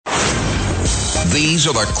These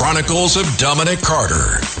are the Chronicles of Dominic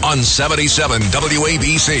Carter on 77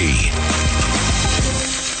 WABC.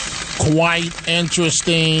 Quite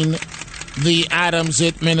interesting. The Adams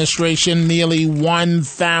administration, nearly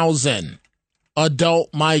 1,000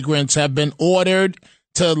 adult migrants have been ordered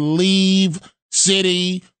to leave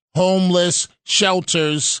city homeless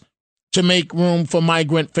shelters to make room for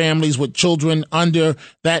migrant families with children under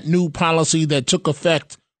that new policy that took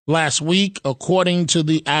effect last week. According to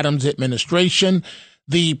the Adams administration,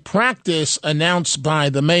 the practice announced by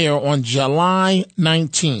the mayor on July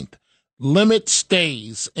 19th limits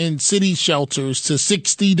stays in city shelters to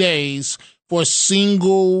 60 days for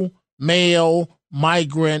single male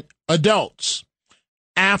migrant adults.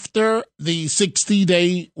 After the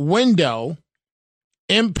 60-day window,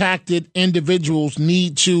 impacted individuals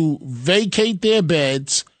need to vacate their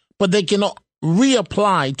beds, but they can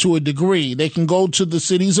reapply to a degree. They can go to the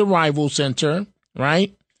city's arrival center,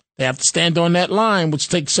 right? They have to stand on that line, which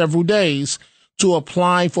takes several days, to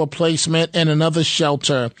apply for placement in another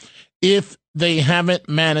shelter if they haven't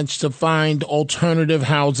managed to find alternative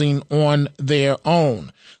housing on their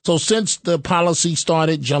own. So since the policy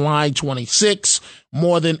started July 26,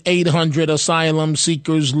 more than 800 asylum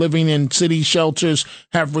seekers living in city shelters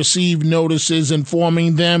have received notices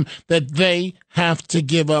informing them that they have to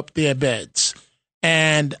give up their beds.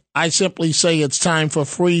 And I simply say it's time for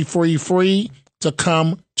free to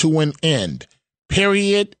come to an end.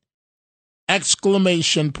 Period.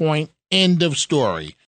 Exclamation point. End of story.